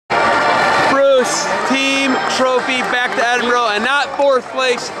team trophy back to Edinboro, and not 4th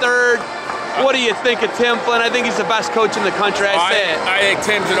place, 3rd. What do you think of Tim Flynn? I think he's the best coach in the country. I think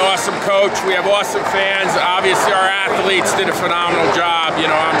Tim's an awesome coach. We have awesome fans. Obviously, our athletes did a phenomenal job.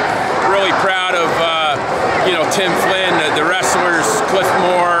 You know, I'm really proud of Tim Flynn, the wrestlers, Cliff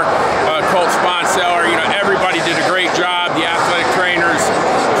Moore, Colt Sponseller. You know, everybody did a great job. The athletic trainers,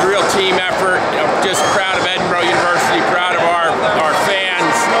 a real team effort. You know, just proud of Edinboro University. Proud of our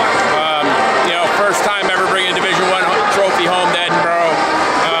fans. You know, first time ever bringing a Division I trophy home to Edinboro.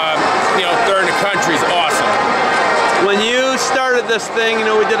 You know, 3rd in the country is awesome. When you started this thing, you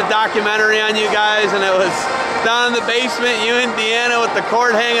know, we did a documentary on you guys, and it was down in the basement, you in Indiana with the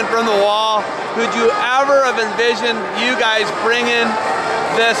cord hanging from the wall. Could you ever have envisioned you guys bringing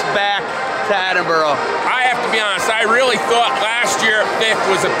this back to Edinboro? I have to be honest, I really thought last year 5th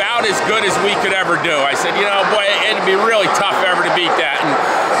was about as good as we could ever do. I said, you know, boy, it'd be really tough ever to beat that. And,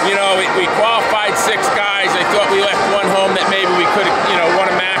 you know, we qualified 6 guys. I thought we left one home that maybe we could have, you know, won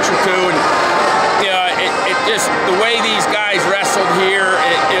a match or 2. And, you know, it just, the way these guys wrestled here,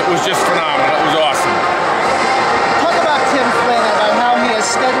 it was just phenomenal. It was awesome.